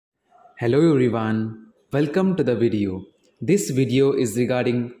Hello everyone, welcome to the video. This video is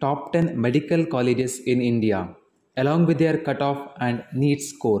regarding top 10 medical colleges in India along with their cutoff and NEET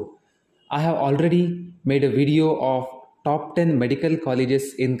score. I have already made a video of top 10 medical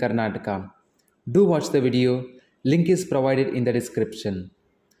colleges in Karnataka. Do watch the video, link is provided in the description.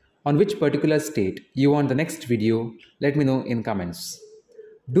 On which particular state you want the next video, let me know in comments.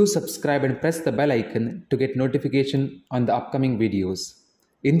 Do subscribe and press the bell icon to get notification on the upcoming videos.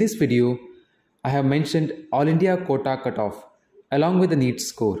 In this video, I have mentioned All India quota cutoff along with the NEET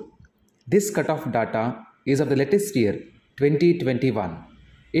score. This cutoff data is of the latest year 2021.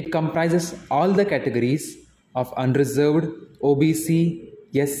 It comprises all the categories of unreserved, OBC,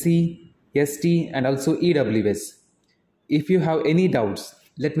 SC, ST and also EWS. If you have any doubts,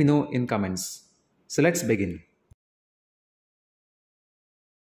 let me know in comments. So let's begin.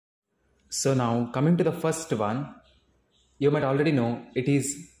 So now coming to the first one, you might already know it is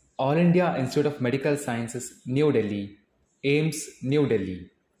All India Institute of Medical Sciences, New Delhi, AIIMS, New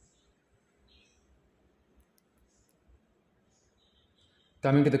Delhi.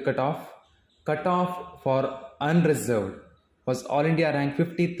 Coming to the cutoff for unreserved was All India rank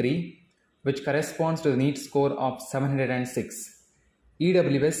 53, which corresponds to the NEET score of 706.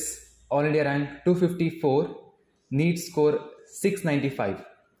 EWS All India rank 254, NEET score 695.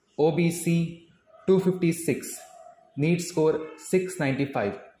 OBC 256, NEET score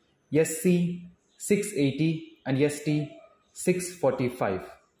 695, SC 680 and ST 645.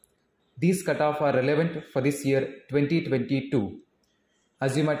 These cutoff are relevant for this year 2022.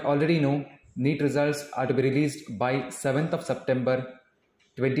 As you might already know, NEET results are to be released by 7th of September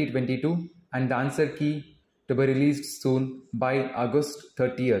 2022 and the answer key to be released soon by August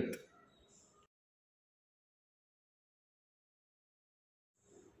 30th.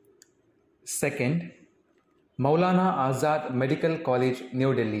 Second, MAULANA AZAD Medical College,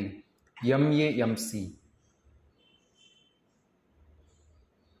 New Delhi, MAMC.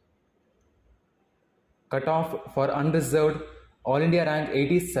 Cutoff for unreserved, All India rank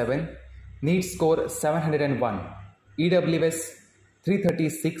 87, NEET score 701, EWS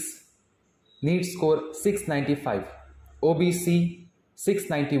 336, NEET score 695, OBC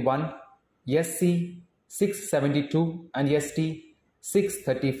 691, SC 672 and ST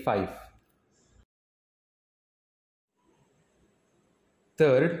 635.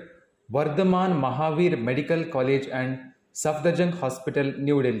 Third, VARDHMAN MAHAVIR Medical College and SAFDARJUNG Hospital,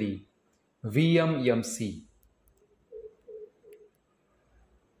 New Delhi, VMMC.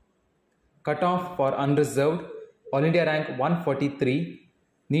 Cutoff for unreserved, All India rank 143,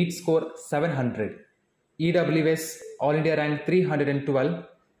 NEET score 700, EWS All India rank 312,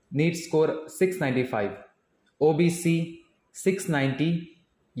 NEET score 695, OBC 690,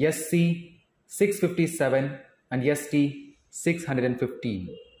 SC 657 and ST 615.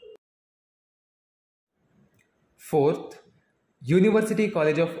 Fourth, University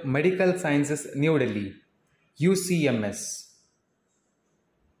College of Medical Sciences, New Delhi, UCMS.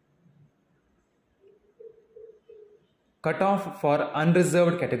 Cutoff for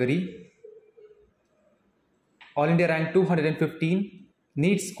unreserved category, All India rank 215,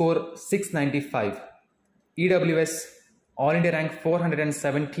 NEET score 695, EWS All India rank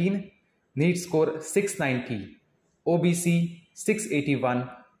 417, NEET score 690, OBC 681,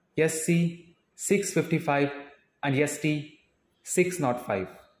 SC 655 and ST 605.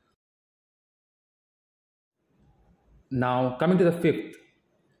 Now coming to the fifth,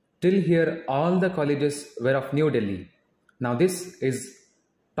 till here all the colleges were of New Delhi. Now this is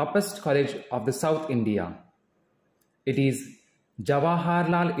toppest college of the South India. It is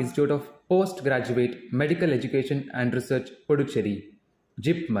JAWAHARLAL Institute of Postgraduate Medical Education and Research, PUDUCHERRY,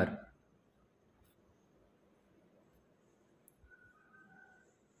 JIPMER.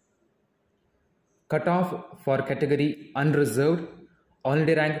 Cutoff for category unreserved, All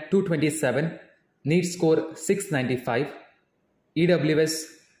India rank 227, NEET score 695, EWS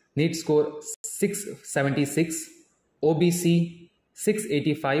NEET score 676, OBC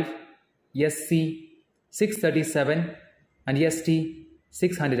 685, SC 637 and ST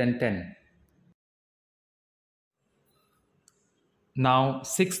 610. Now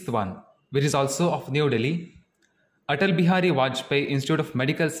sixth one, which is also of New Delhi, ATAL BIHARI VAJPAYEE Institute of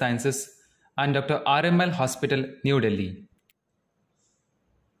Medical Sciences and Dr. RML Hospital, New Delhi.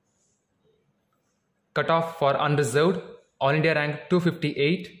 Cutoff for unreserved, All India rank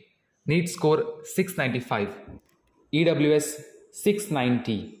 258, NEET score 695, EWS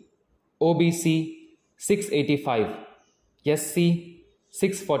 690, OBC 685, SC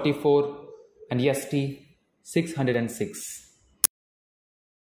 644 and ST 606.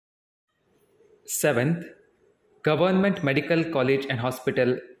 Seventh, Government Medical College and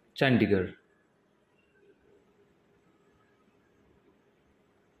Hospital, Chandigarh.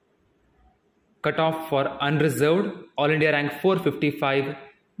 Cutoff for unreserved, All India rank 455,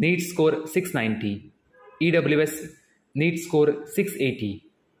 NEET score 690, EWS NEET score 680,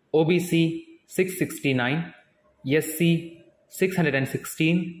 OBC 669, SC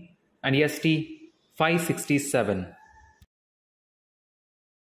 616 and ST 567.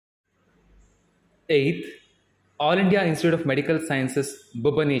 8th, All India Institute of Medical Sciences,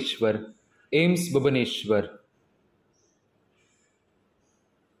 Bhubaneswar, AIIMS Bhubaneswar.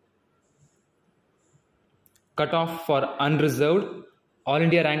 Cutoff for unreserved, All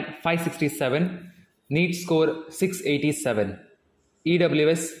India rank 567, NEET score 687,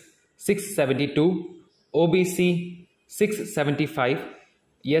 EWS 672, OBC 675,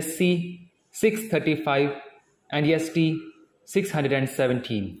 SC 635 and ST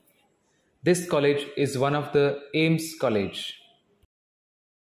 617. This college is one of the AIIMS college.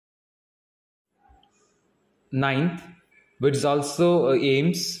 9th, which is also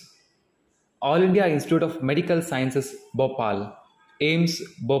AIIMS, All India Institute of Medical Sciences, Bhopal, AIIMS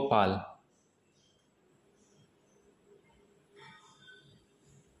Bhopal.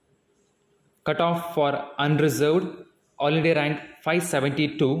 Cutoff for unreserved, All India rank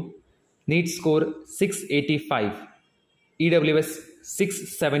 572, NEET score 685, EWS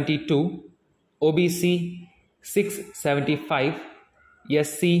 672, OBC 675,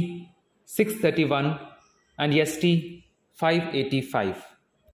 SC 631 and ST 585.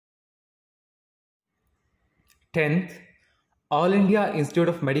 10th, All India Institute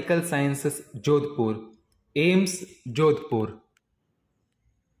of Medical Sciences, Jodhpur, AIIMS Jodhpur.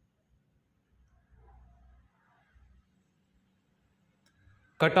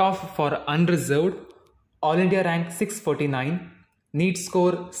 Cutoff for unreserved, All India rank 649, NEET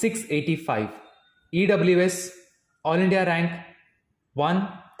score 685, EWS All India rank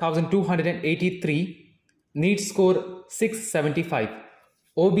 1283, NEET score 675,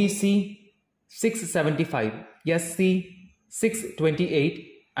 OBC 675, SC 628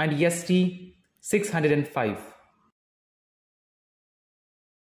 and ST 605.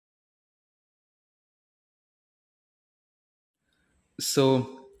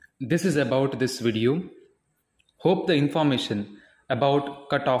 So this is about this video. Hope the information about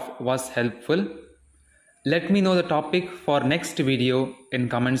cutoff was helpful. Let me know the topic for next video in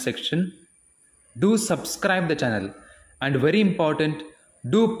comment section. Do subscribe the channel and very important,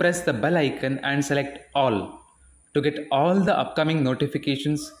 do press the bell icon and select all to get all the upcoming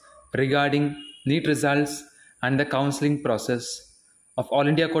notifications regarding NEET results and the counseling process of All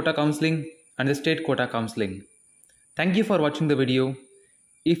India Quota Counseling and the State Quota Counseling. Thank you for watching the video.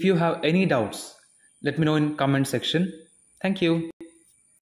 If you have any doubts, let me know in comment section. Thank you.